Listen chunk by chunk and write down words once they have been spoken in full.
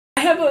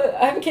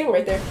have a cable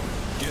right there.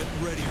 Get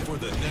ready for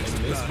the next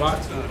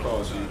Mixbox will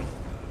cause you.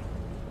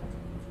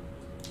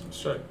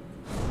 Straight.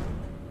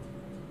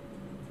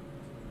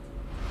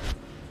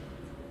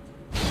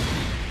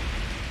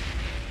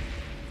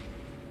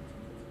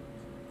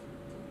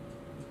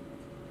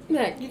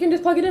 Mac, you can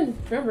just plug it in.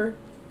 Remember,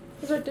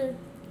 it's right there.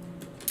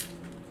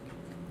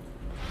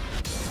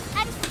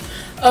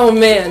 Oh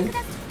man,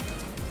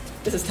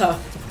 this is tough.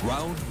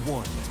 Round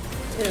 1.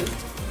 Yeah.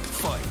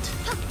 Fight.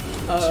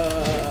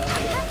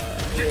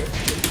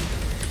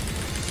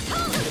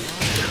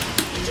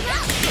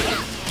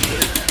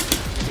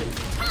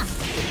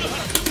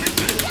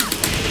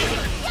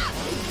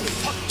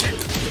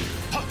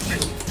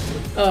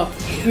 Oh,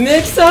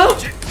 mix up.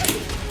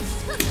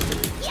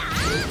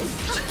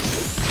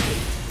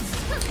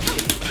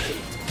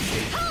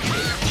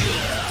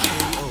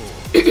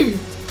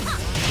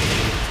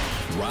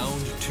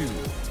 Round 2.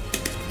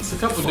 It's a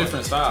couple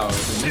different styles.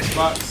 The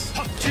Mixbox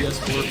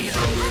PS4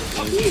 controller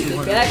is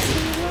 $200.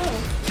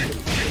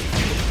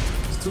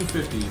 It's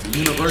 $250. The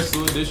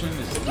Universal Edition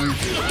is $350.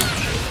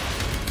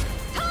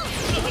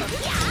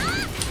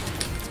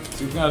 So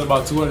you got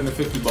about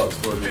 $250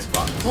 for a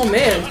Mixbox. Oh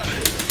man.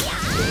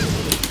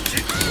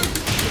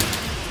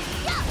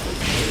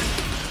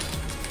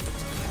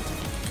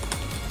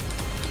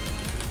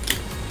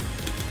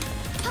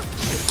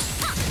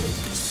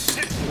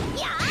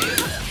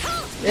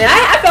 Man,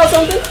 I felt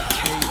something.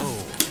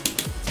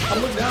 I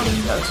look down and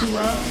you got 2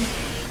 rounds.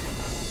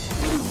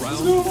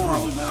 What's going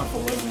on now for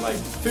like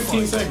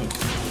 15 seconds?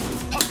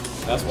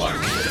 That's why.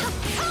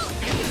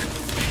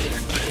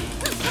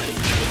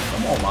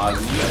 Come on,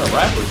 Mozzie. You got a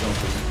rap or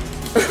something.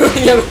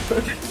 Yeah.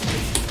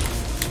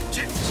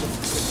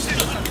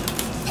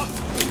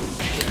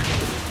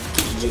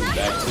 You get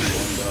back to you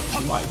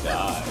you might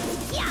die.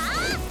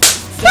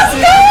 Let's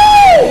go!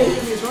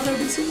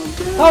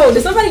 Oh,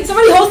 did somebody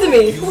hosted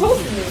me? Who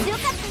hosted me?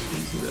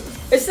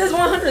 It says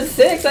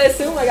 106. I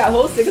assume I got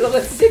hosted because I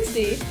was at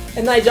 60,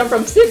 and then I jumped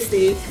from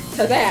 60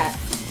 to that.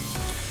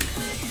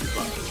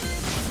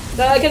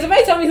 So, can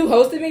somebody tell me who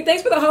hosted me?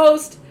 Thanks for the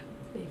host.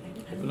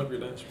 Open up your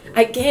dashboard.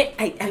 I can't.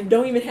 I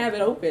don't even have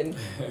it open,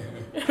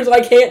 so I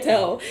can't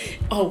tell.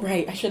 Oh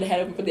right, I should have had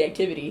it open for the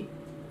activity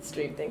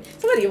stream thing.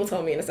 Somebody will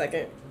tell me in a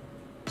second.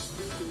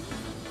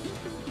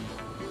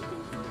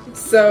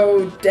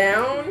 So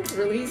down,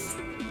 release.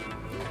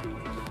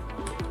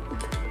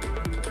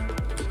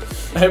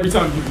 Every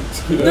time you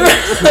do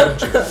that,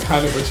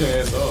 kind of a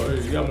chance. Oh,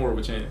 you got more of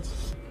a chance.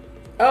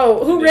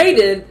 Oh, who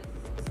rated?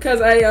 Cause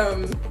I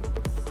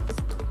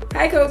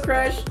Hi Code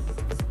Crush.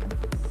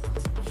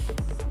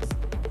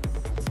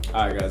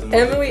 Alright guys.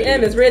 Emily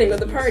M is rating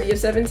with a party of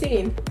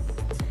 17.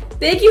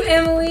 Thank you,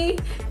 Emily.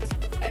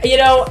 You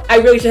know, I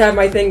really should have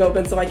my thing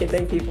open so I can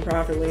thank people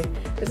properly.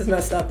 This is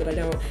messed up that I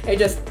don't. I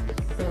just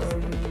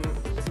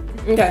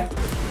okay.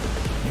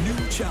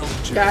 New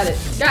challenges.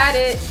 Got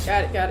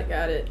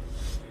it.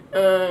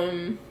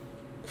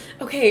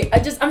 Okay,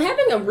 I'm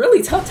having a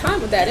really tough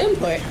time with that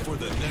input. For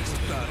the next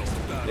battle.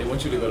 They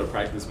want you to go to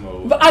practice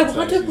mode. But I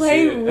want to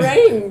play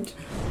ranked.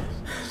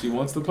 She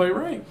wants to play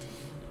ranked.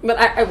 But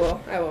I will.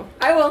 Oh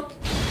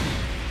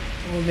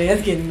man,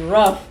 it's getting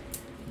rough.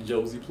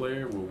 Josie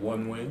player with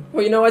 1 win.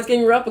 Well, you know what's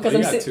getting rough? Because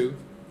I'm two.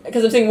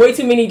 Because I'm seeing way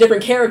too many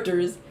different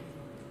characters.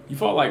 You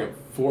fought like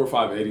 4 or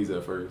 5 Eddies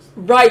at first.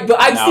 Right, but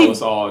I've seen. Now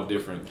it's all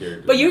different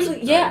characters. But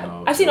usually,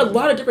 yeah, I've seen a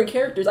lot of different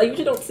characters. I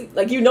usually don't see,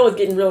 like, you know, it's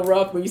getting real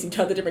rough when you see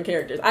tons of different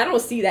characters. I don't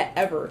see that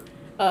ever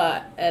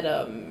at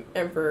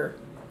Emperor.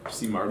 You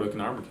see Marduk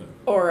and Armor King.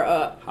 Or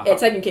at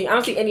Tekken King. I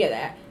don't see any of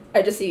that.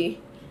 I just see,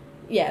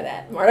 yeah,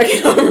 that Marduk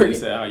and Armor King.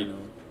 Say how you know.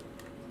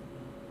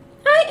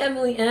 Hi,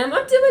 Emily M.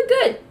 I'm doing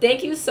good.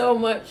 Thank you so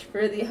much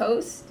for the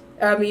host.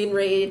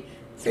 Raid.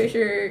 Pretty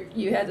sure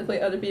you had to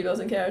play other females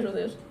in casual.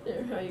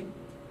 How you?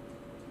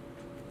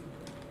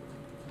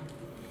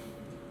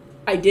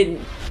 I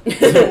didn't.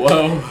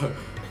 Well,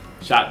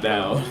 shot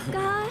down.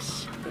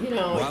 Gosh. You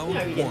know, Round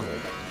how you get 1.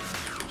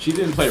 She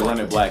didn't play Run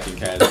It Black in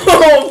casual.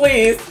 Oh,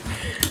 please.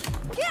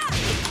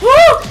 Woo!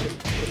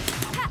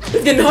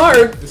 It's getting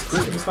hard. It's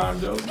Christmas time,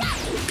 Joe.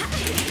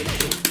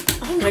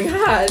 Oh my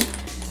god.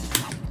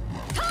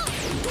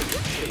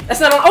 That's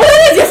not on. Oh,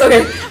 it is! Yes,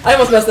 okay. I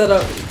almost messed that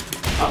up. I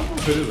don't know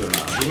if it is or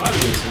not. It might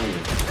have been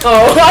swinging.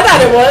 Oh, I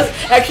thought it was.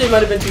 Actually, it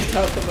might have been too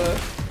tough of a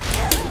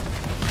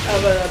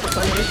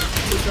punish.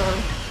 Too strong.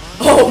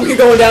 Oh, we're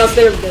going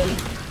downstairs then.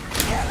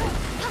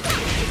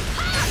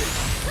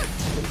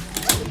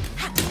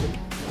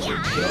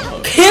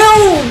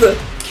 Killed!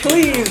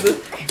 Please.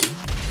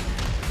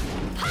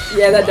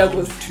 Yeah, that duck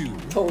was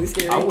totally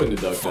scary. I wouldn't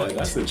have ducked that.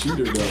 That's the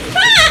cheater dog.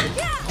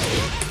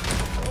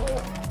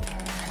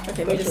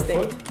 Okay, let me just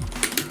think.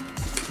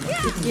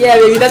 Yeah,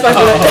 baby, that's my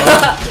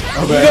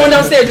foot. You're going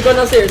downstairs. You're going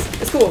downstairs.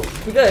 It's cool.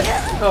 We good.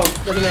 Oh,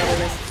 doesn't matter.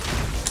 This.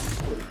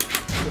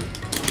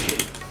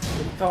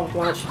 Oh,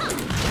 launch.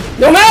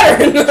 No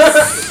matter.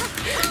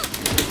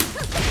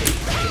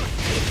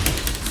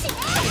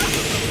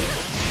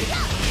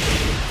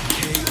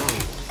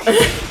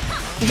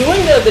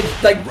 Doing the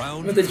like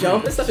with the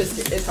jump and stuff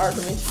is hard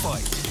for me.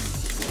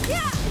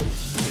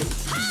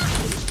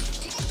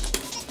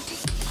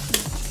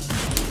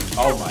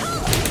 Oh my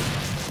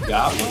god.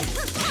 Got one?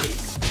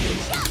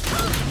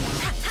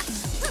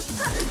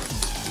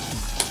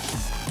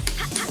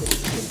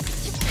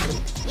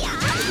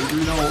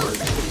 We don't work.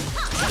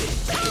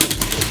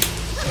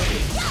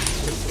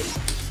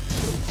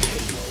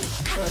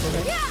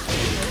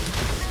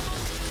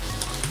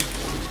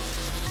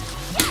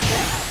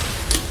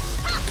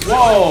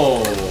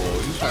 Whoa!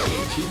 You trying to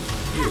get cheap?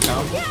 You a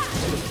combo?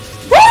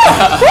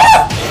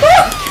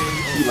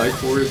 She like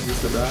Forrest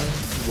just to die?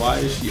 Why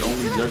is she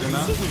only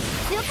Juggernaut?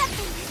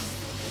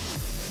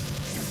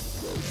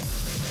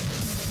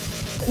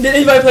 Did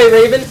anybody play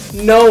Raven?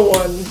 No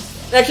one.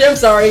 Actually, I'm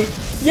sorry.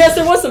 Yes,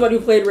 there was somebody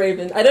who played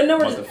Raven. I didn't know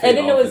where. I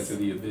didn't know it was.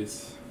 Into the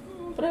abyss.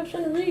 But I was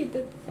trying to read.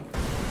 Get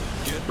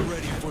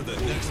ready for the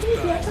next I'm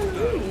trying to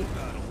read.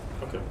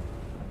 Okay.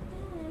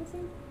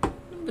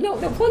 No,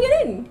 plug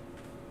it in.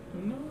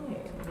 No,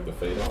 it'll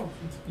fade off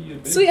into the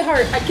abyss.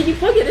 Sweetheart, can you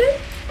plug it in?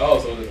 Oh,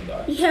 so it doesn't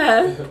die.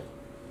 Yeah.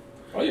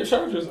 Oh, your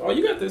chargers. Oh,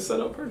 you got this set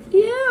up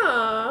perfectly.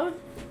 Yeah.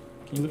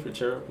 Can you lift your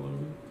chair up a little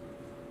bit?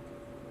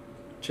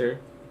 Chair?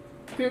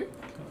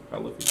 I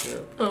lift your chair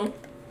up. Oh.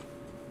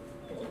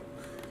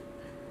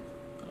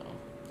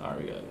 I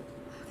already got it.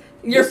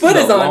 Your foot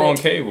is on long it.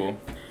 Cable.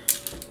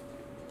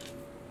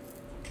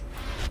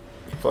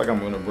 I feel like I'm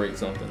gonna break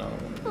something. I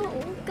don't want to.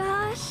 Oh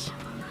gosh.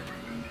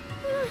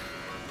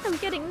 I'm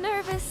getting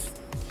nervous.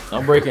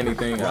 Don't break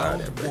anything.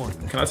 Round one.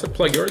 Can I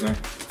plug yours in?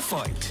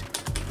 Fight.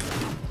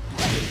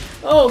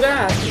 Oh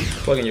god.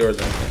 Plugging yours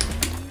in.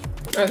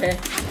 Okay.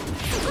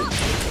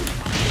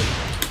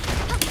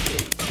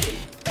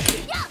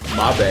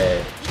 My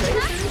bad.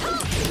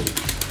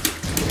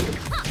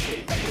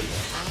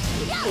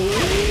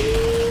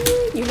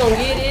 Ooh, you gonna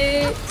get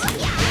it?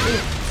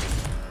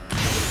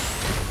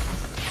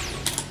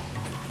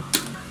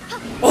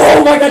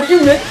 Oh my god, you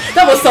missed.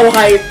 That was so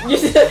hype. You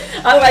said,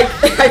 I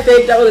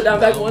faked that with a down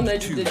back one. I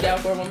just did down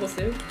 4 1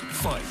 2.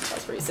 Fight.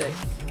 That's pretty sick.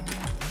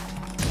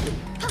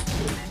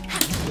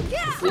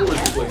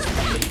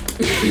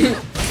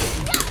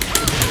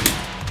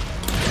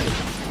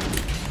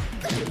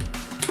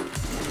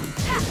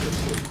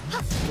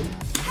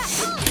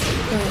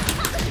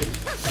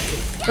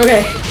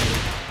 Okay.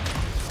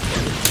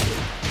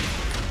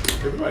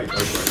 Everybody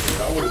does right.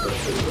 I would have done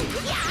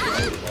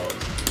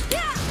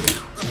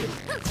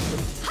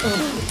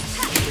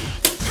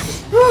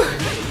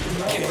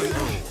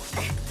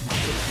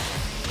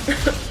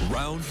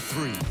Round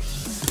 3.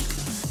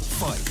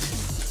 Fight.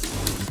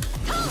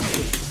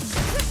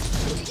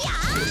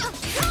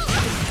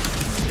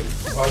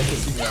 Why does it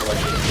seem like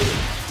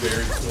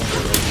very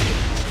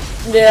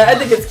cool? Yeah, I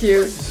think it's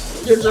cute.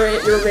 You're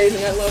great. You're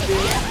amazing. I love you.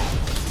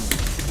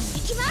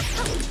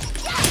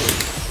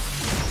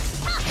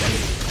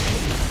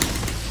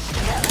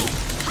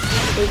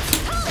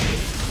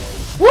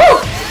 Woo!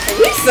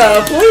 Alisa,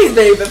 please,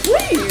 baby,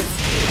 please.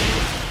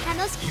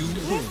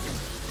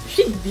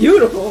 She's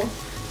beautiful.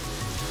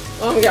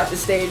 Oh, we got the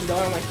stage though.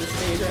 I don't like the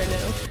stage right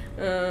now.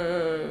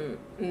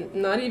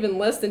 Not even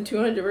less than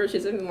 200 words.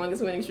 She's in the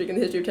longest winning streak in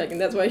the history of Tekken.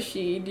 That's why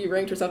she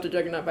deranked herself to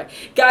Juggernaut by.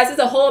 Guys, it's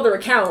a whole other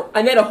account.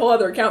 I made a whole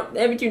other account.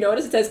 Haven't you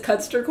noticed? It says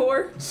Cuddle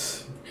Core.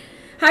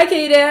 Hi,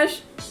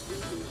 K-Dash.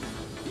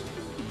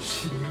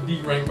 She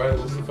deranked by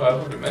losing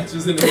 500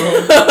 matches in a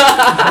row.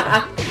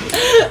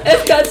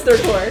 It's Cuddle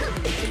Core.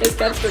 It's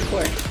Cuddle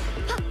Core.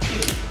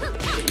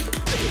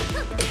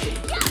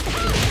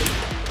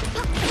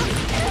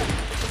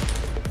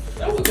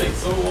 That would take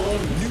so long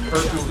to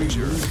purposely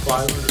lose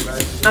 500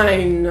 matches.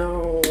 I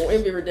know.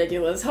 It'd be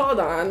ridiculous. Hold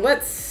on.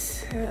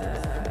 Let's...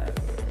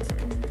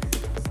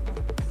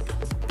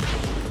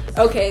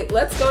 Okay,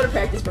 let's go to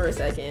practice for a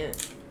second.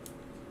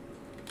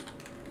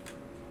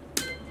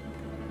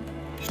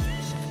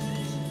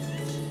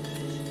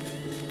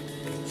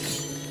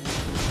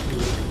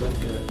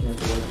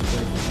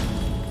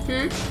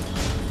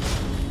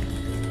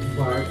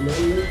 Fire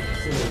player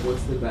said,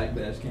 what's the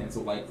backdash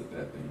cancel like with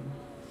that thing?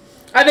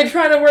 I've been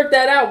trying to work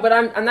that out, but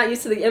I'm not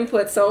used to the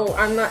input, so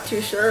I'm not too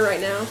sure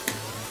right now.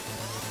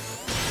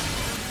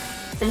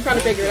 I'm trying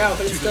to figure it out,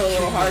 but it's still a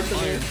little hard for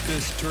me.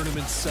 This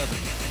tournament 7.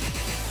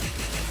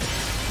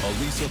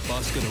 Alisa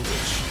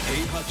Baskanovic,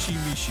 Heihachi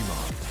Mishima.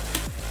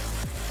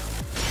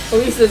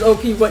 Alisa's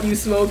OP, what you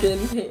smoking?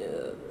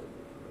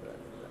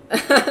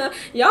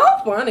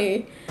 Y'all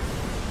funny.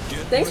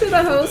 Thanks for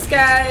the host,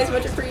 guys.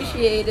 Much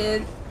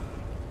appreciated.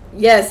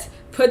 Yes,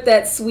 put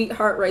that sweet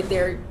heart right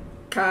there,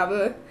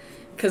 Kaba.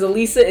 Because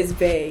Alisa is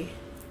bae.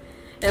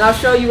 And I'll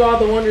show you all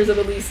the wonders of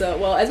Alisa.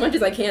 Well, as much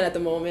as I can at the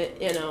moment.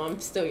 You know, I'm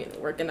still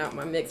working out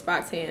my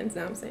Mixbox hands.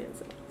 Now I'm saying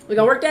so. We're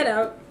going to work that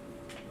out.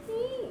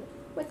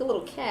 Like a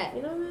little cat,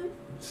 you know what I mean?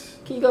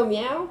 Can you go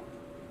meow?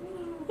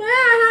 Yeah,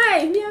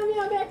 hi. Meow,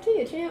 meow back to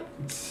you, champ.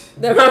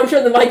 Then I'm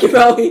sure the mic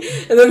probably,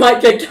 and the mic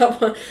picked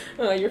up on.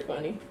 Oh, you're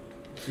funny.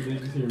 Did they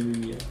just hear me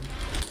meow?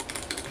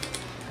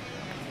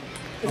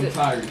 I'm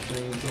tired,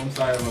 stream, so I'm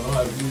sorry. I don't know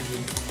how to use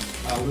it.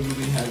 I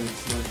literally haven't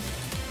slept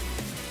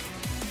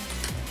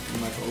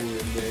in like over a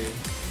day.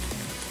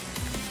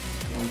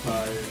 I'm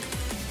tired.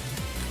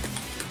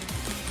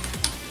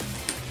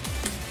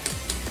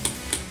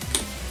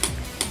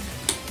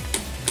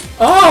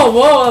 Oh,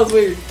 whoa, that was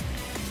weird.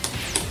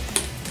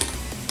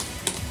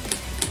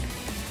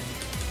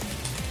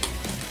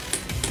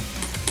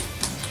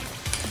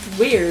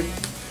 Weird.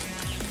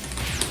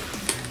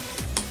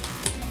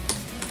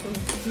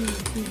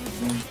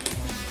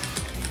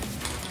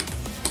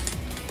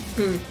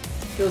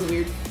 Feels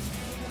weird.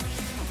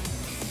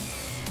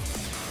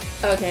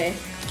 Okay.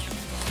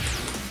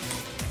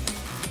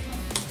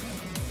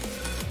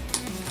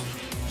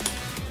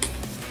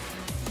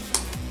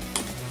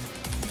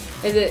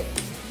 Is it?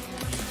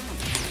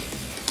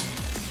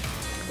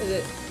 Is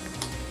it?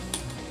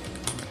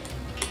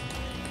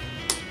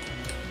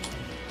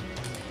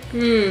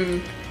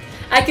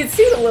 I could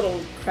see the little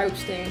crouch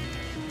thing.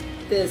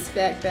 This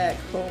back,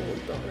 hold,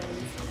 don't run.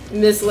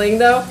 Missling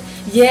though?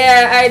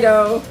 Yeah, I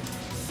know.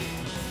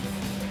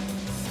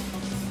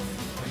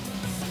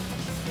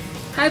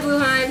 Hi,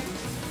 Blueheim.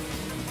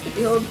 If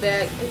you hold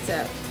back, it's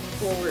at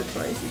forward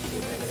twice. You can do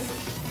better.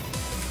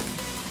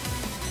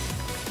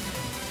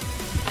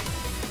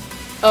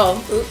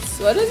 Oh, oops.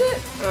 What is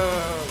it?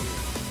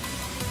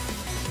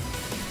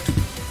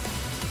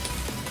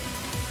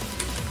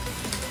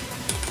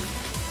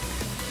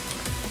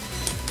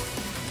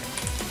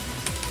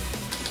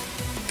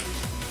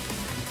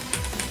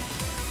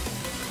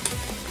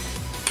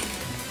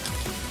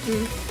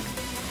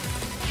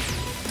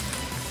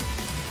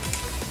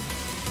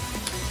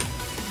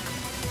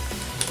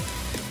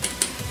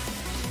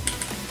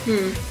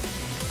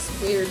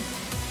 It's weird.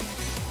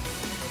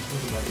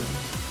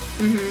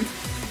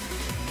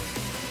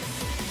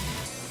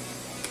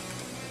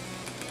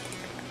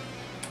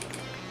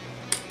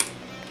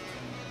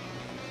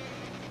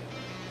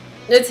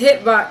 It's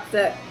hitbox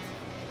that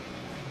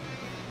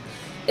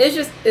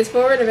it's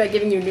forward about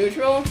giving you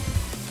neutral.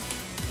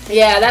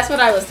 Yeah, that's what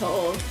I was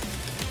told.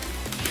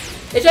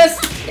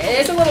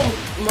 It's a little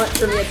much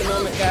for me at the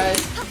moment,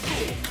 guys.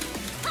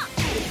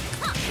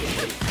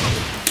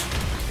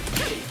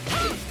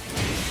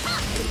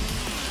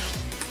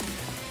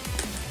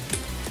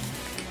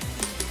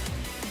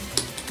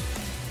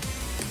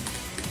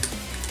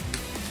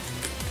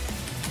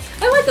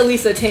 I like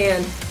Alisa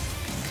tan.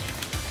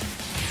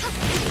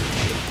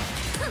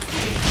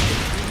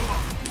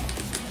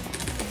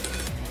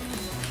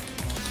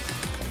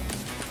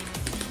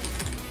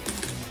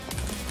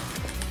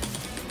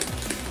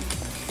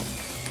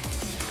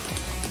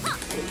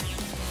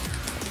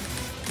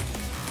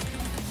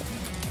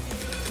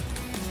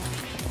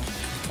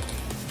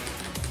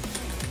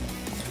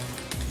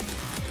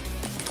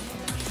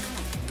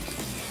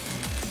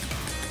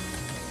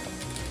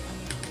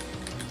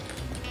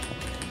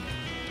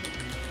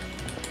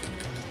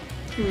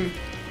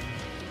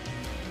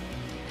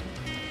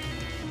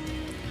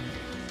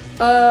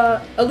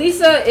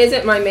 Alisa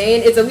isn't my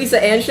main. It's Alisa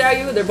and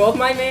Xiaoyu. They're both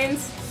my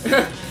mains.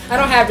 I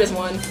don't have just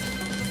one.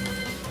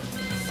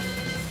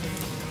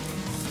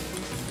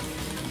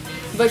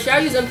 But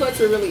Xiaoyu's inputs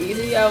were really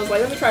easy. I was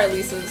like, let me try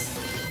Alisa's.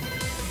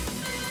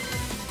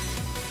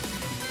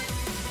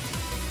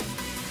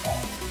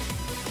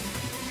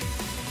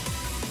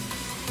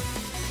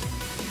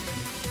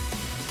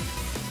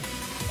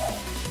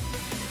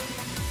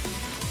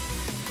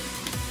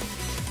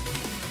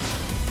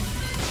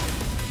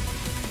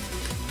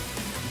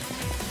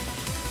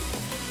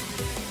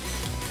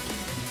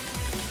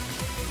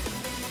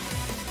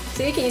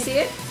 See, can you see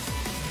it?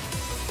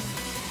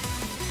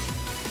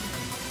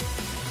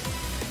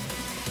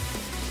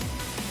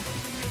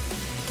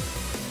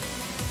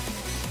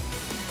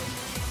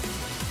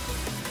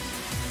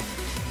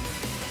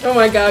 Oh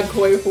my god,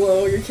 Koi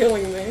Flow, you're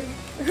killing me.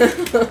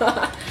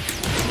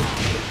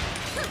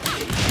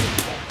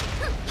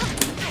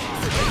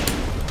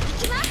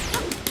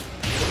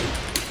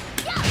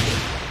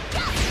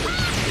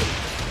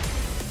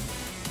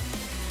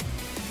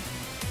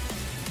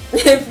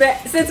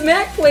 Since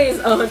Mac plays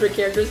 100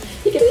 characters,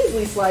 he can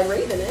easily slide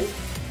Raven in.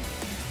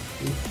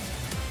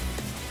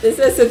 It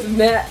says it's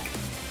Mac.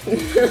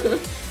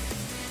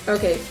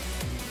 Okay.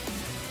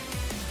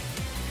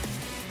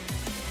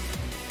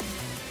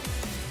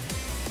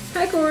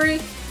 Hi, Corey.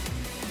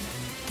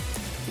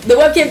 The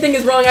webcam thing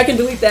is wrong. I can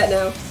delete that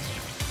now.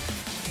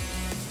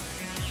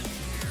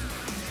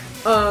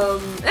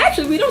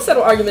 Actually, we don't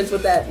settle arguments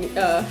with that.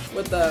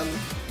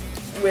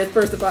 With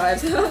first to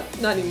fives.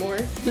 Not anymore.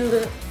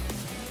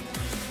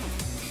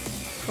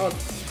 Called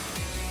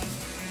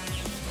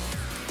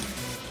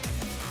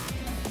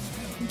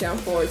down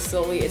forward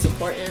slowly is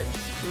important.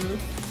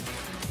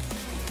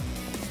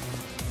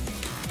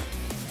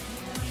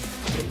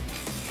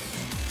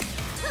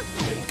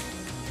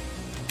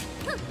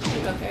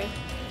 Okay.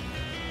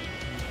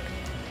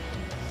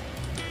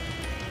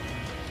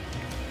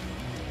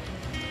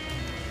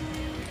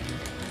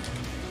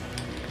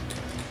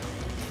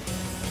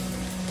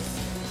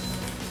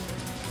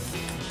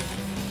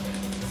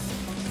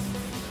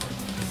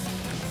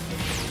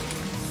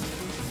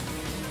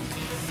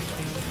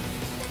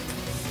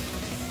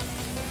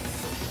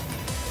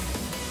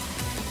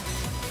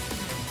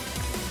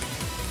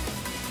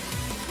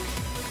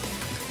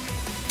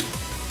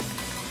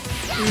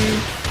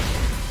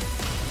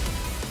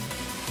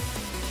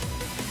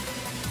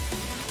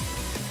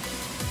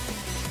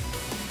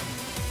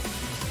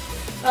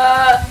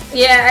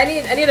 Yeah,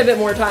 I need a bit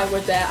more time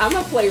with that. I'm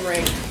gonna play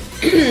rank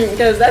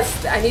because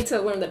I need to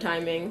learn the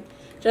timing,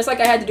 just like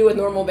I had to do with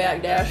normal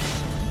backdash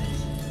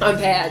on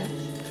pad.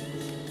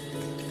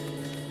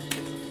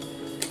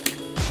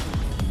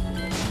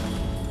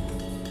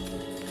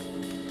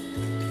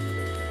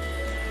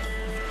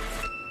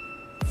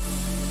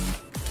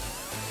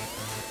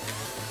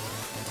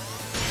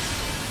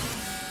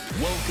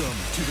 Welcome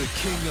to the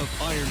King of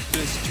Iron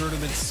Fist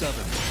Tournament 7,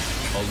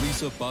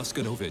 Alisa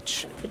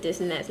Boskanovic. Put this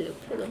nice little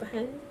pillow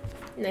behind,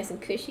 nice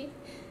and cushy.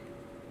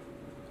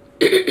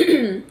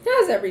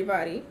 How's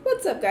everybody?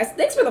 What's up, guys?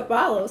 Thanks for the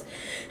follows.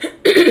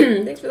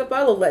 Thanks for the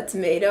follow, Let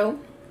Tomato,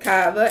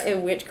 Kava,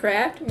 and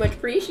Witchcraft. Much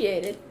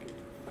appreciated.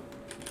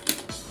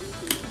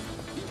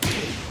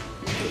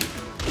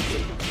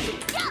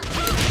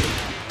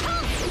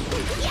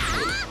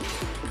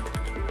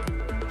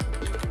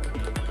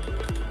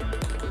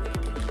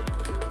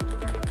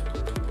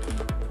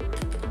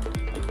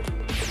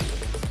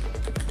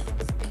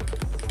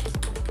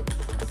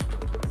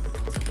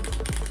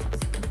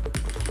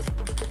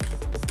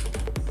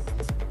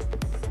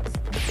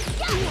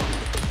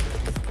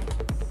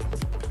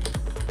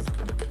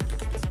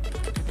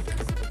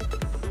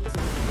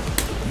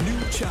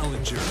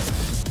 Challenger.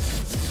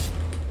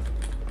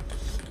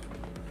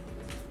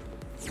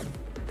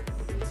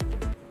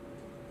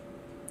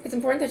 It's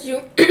important that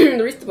you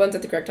reach the buttons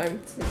at the correct time.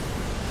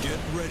 Get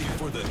ready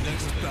for the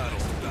next battle.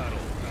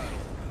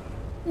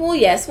 Well,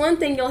 yes, one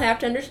thing you'll have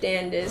to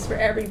understand is for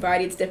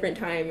everybody it's different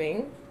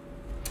timing.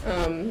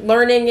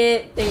 Learning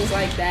it, things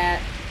like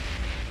that.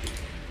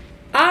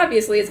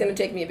 Obviously, it's going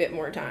to take me a bit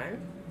more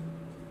time.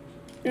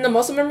 And the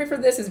muscle memory for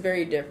this is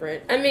very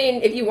different. I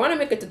mean, if you want to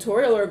make a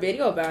tutorial or a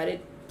video about it,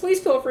 please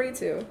feel free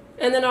to.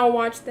 And then I'll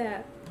watch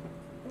that.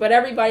 But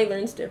everybody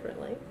learns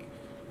differently.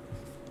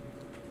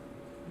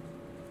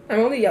 I'm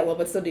only yellow,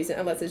 but still decent,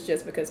 unless it's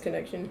just because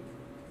connection.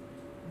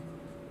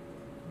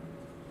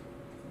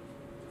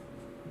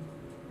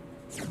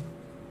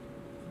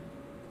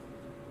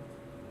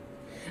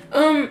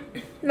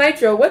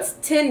 Nitro, what's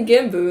 10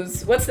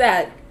 Gimbus? What's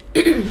that?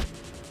 Come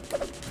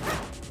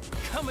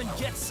and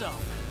get some.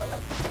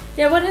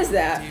 Yeah, what is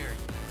that?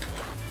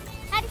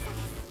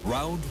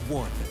 Round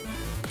 1.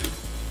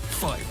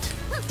 Fight.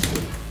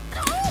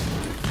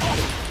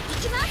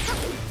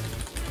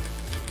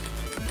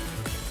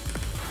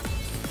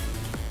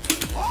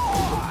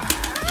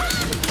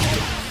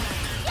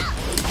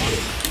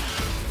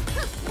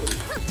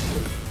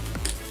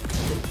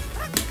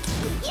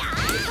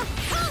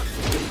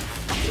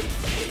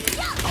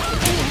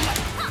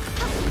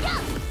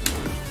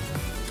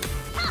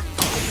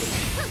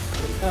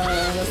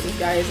 Unless this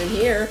guy is in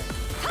here.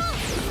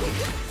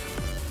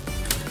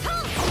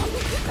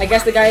 I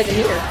guess the guy is in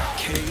here.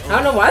 I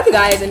don't know why the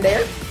guy is in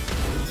there.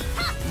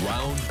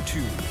 Round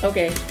 2.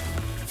 Okay.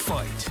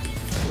 Fight.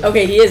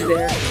 Okay, he is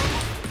there.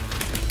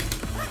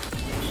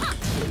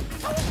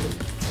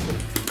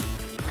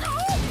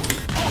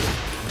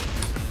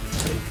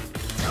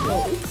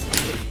 Oh, oops.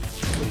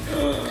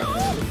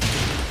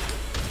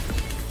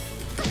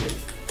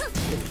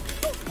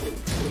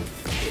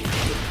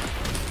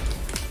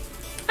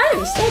 I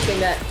am stopping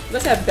that.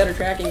 Let's have better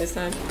tracking this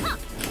time.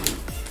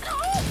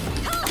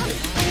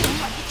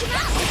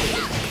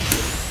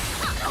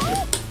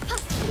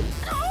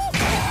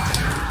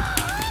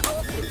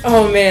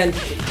 Oh man.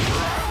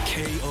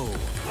 KO.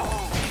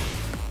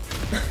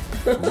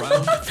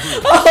 Round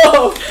 3.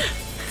 Oh!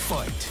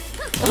 Fight.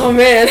 Oh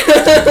man.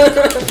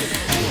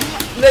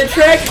 They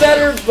track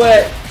better,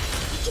 but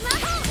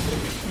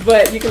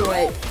you can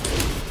like.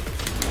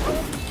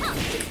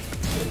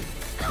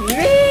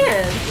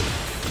 Man!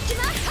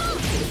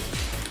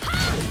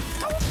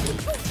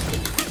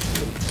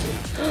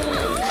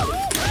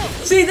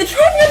 See, the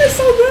trackman is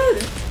so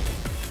good!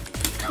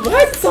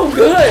 Why is it so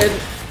good?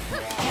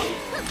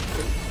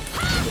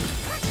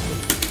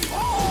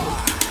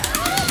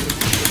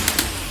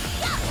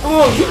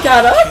 Oh, he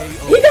got up?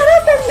 He got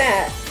up in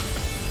that!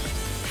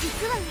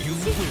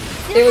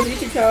 It was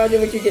YouTube challenge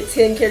in which you get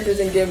 10 characters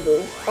in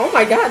Gimbu. Oh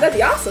my god, that'd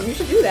be awesome. You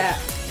should do that.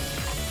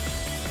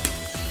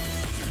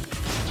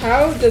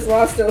 How does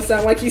Lost still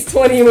sound like he's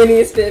 20 when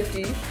he's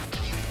 50?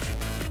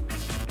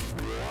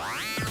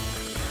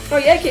 Oh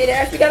yeah,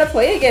 K-Dash, we gotta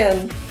play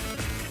again.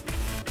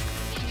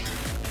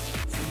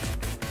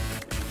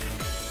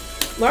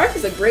 Mark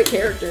is a great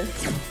character.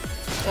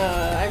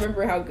 I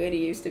remember how good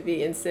he used to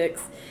be in 6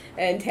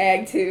 and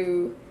Tag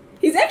 2.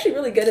 He's actually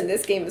really good in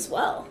this game as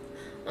well.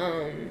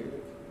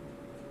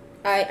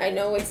 I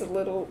know it's a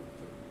little...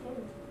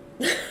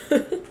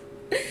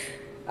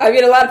 I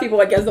mean, a lot of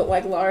people, I guess, don't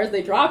like Lars.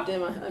 They dropped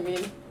him. I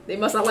mean, they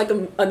must not like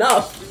him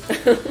enough.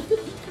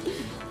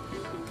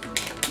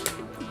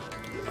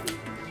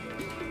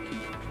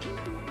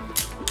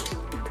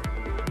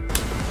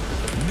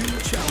 New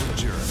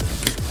challenger.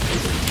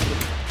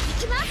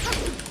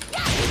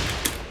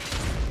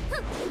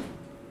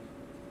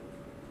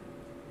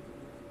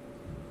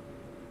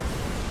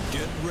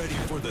 Get ready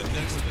for the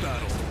next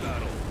battle.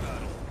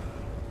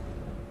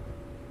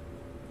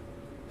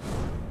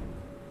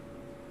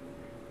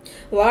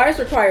 Lars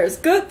requires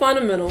good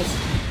fundamentals.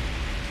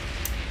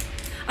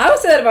 I would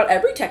say that about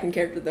every Tekken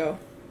character, though.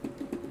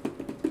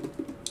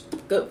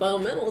 Good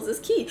fundamentals is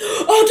key.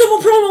 Oh, double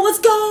promo! Let's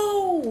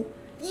go!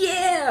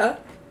 Yeah!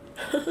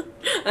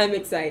 I'm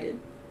excited.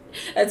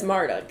 That's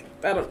Marduk.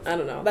 I don't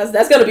know.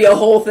 That's gonna be a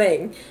whole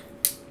thing.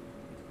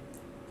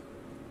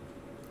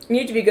 You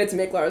need to be good to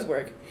make Lars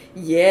work.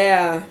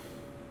 Yeah.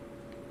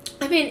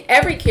 I mean,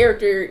 every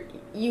character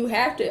you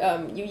have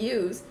to you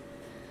use,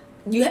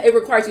 it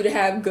requires you to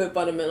have good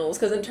fundamentals,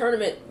 because in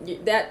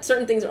tournament that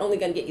certain things are only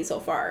gonna get you so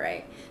far,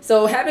 right?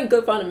 So having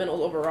good fundamentals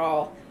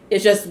overall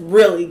is just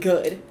really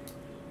good.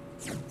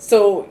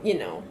 So, you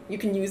know, you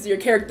can use your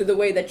character the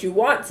way that you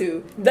want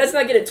to. Let's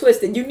not get it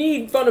twisted. You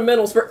need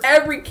fundamentals for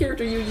every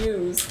character you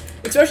use,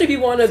 especially if you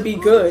want to be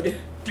good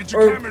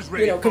or,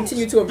 you know,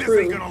 continue to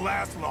improve.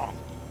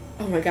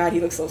 Oh my god, he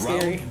looks so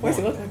scary. Why does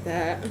he look like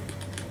that?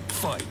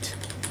 Fight.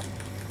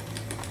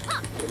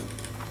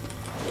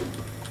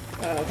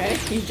 Okay,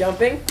 he's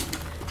jumping.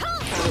 I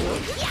don't know.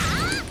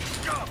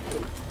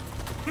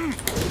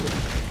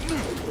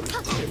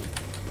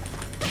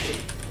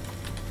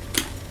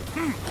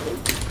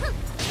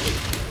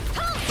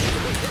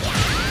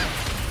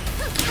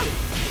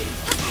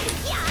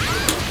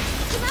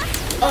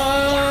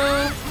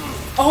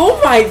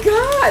 Oh my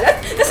god!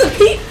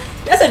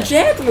 That's a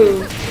jack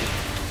move!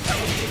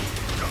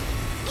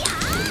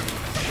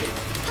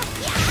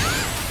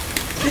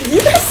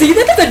 You guys see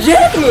that? That's a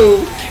jack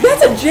move!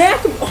 That's a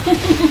jack move!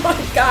 Oh my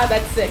god,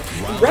 that's sick.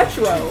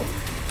 Retro.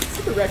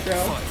 Super retro.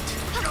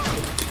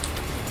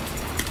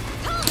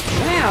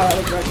 Wow, that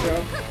was retro.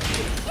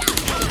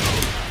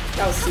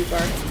 That was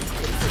super.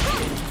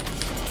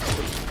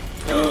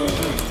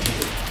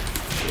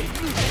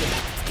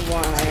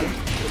 Why?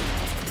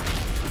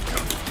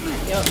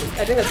 Yep,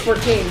 I think that's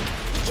 14.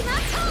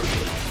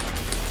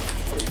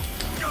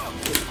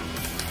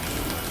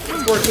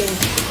 It's 14.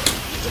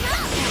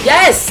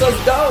 Yes!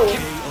 Let's go!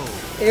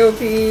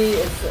 AOP,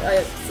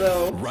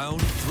 so...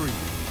 Round 3.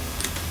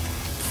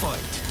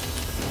 Fight.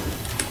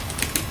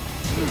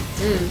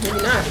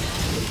 Maybe not.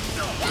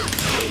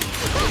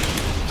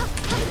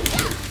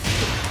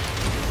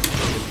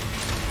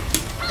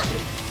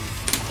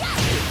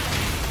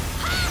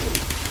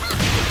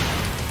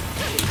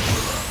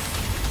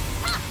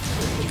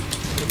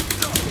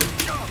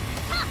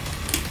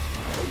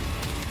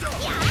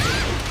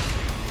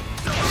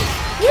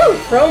 Woo!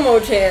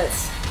 Promo chance.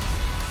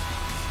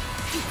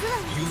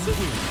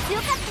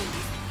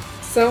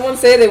 Someone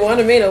say they want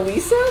to main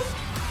Alisa?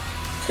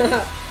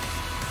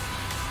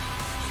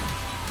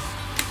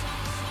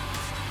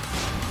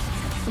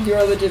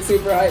 You're legit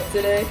super hyped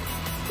today.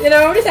 You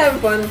know, we're just having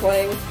fun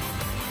playing.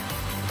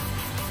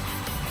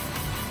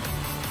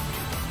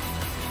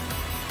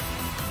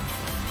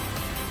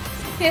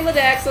 Hey,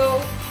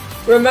 Ladaxel.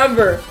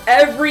 Remember,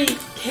 every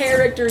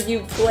character you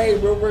play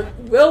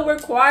will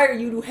require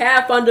you to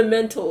have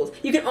fundamentals.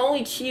 You can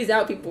only cheese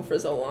out people for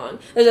so long.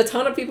 There's a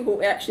ton of people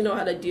who actually know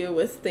how to deal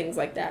with things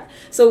like that.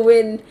 So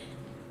when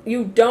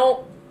you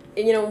don't,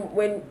 you know,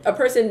 when a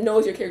person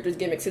knows your character's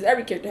gimmicks, because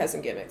every character has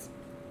some gimmicks,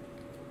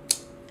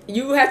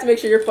 you have to make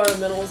sure your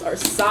fundamentals are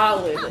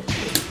solid.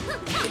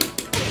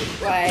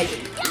 Like,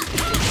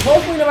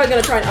 hopefully nobody's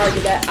gonna try and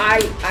argue that.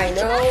 I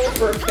know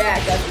for a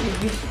fact that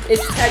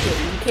it's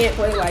Tekken. You can't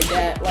play like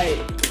that. Like,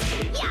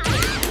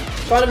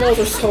 fundamentals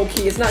are so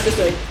key. It's not just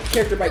a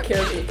character by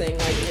character thing.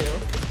 Like, you know,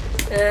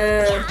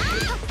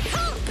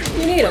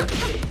 you need them.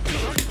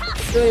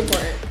 It's really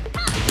important.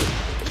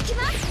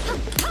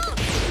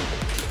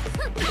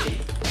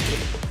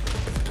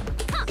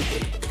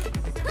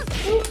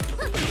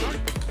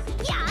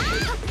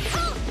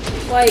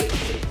 Like,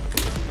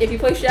 if you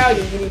play Xiao,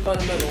 you need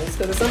fundamentals.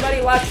 Because if somebody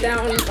locks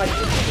down, like,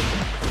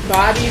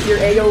 bodies your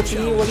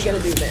AOP, what are you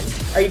going to do then?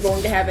 Are you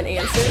going to have an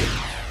answer?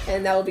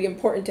 And that will be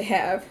important to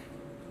have.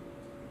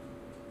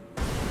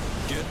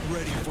 Get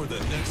ready for the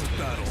next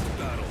battle.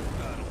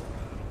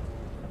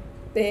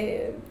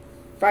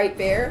 Fight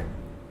Bear?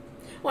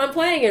 Well, I'm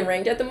playing in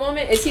ranked at the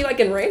moment. Is he, like,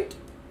 in ranked?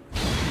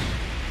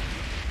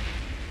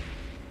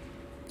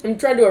 I'm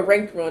trying to do a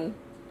ranked run.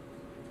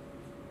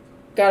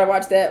 Gotta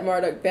watch that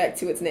Marduk back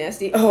to it's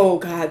nasty. Oh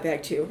god,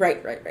 back to. Right.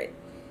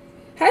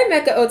 Hi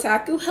Mecha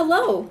Otaku,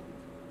 hello.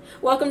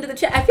 Welcome to the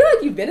chat. I feel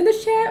like you've been in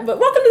this chat, but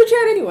welcome to the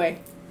chat anyway.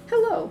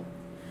 Hello.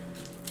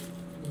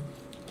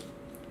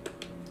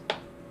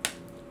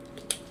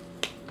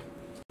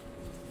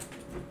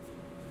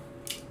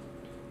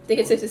 I think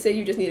it's safe to say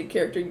you just need a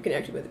character you can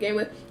actually play the game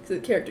with, because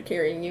the character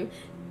carrying you.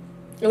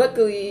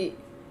 Luckily,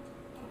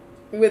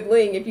 with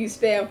Ling, if you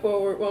spam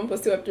forward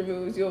 1+2 after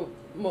moves, you'll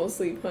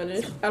mostly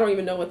punish. I don't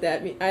even know what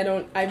that means.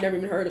 I've never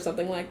even heard of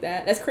something like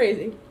that. That's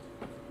crazy.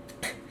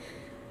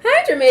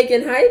 Hi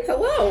Jamaican Hype,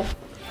 hello.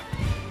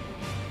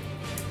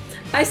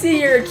 I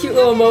see your cute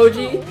little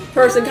emoji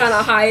person kind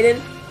of hiding.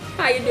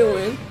 How you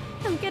doing?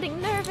 I'm getting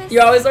nervous.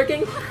 You're always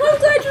lurking? Well, I'm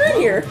glad you're in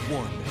here.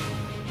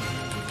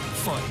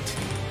 Fight.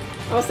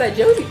 Oh, it's that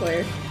Josie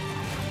player.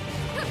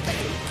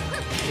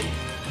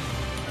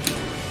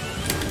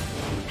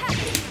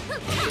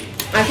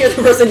 I hear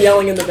the person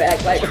yelling in the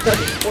back, like,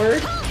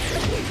 word?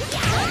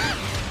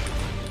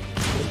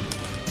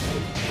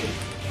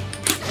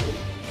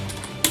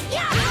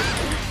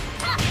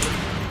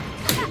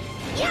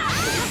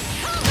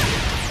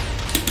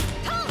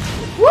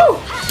 Woo!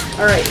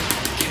 Alright.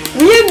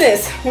 We in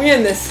this! We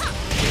in this!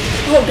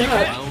 Oh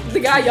god. The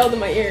guy yelled in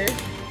my ear.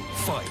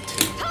 Fight.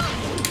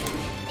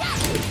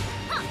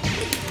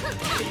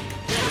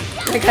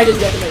 That guy just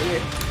yelled in my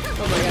ear.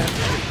 Oh my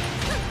god.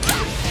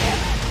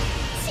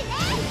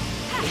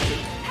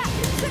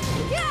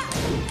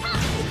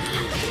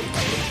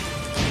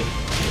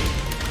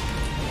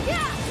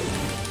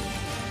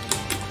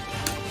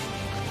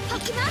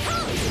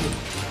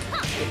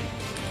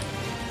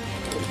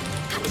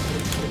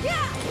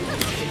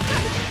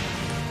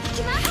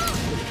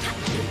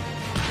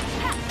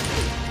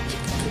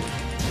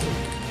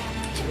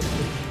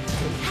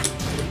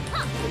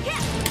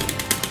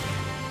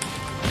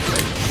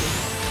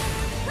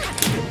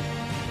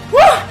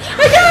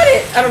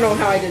 I don't know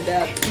how I did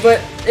that, but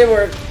it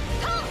worked.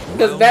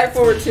 Because back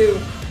forward too.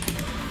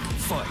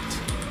 Fight.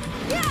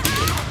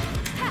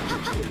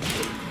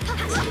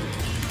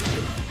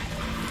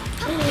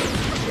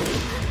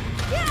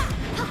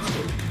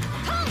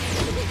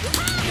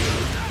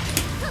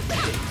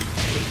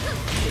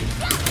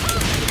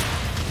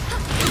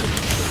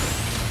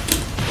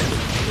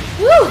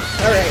 Woo!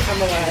 Alright,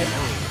 I'm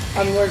alive.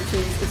 I'm allergic to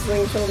the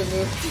swing shoulder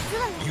move.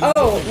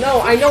 Oh,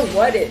 no, I know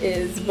what it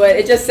is, but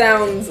it just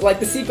sounds like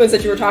the sequence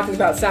that you were talking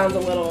about sounds a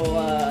little,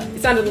 it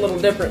sounded a little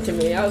different to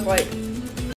me. I was like,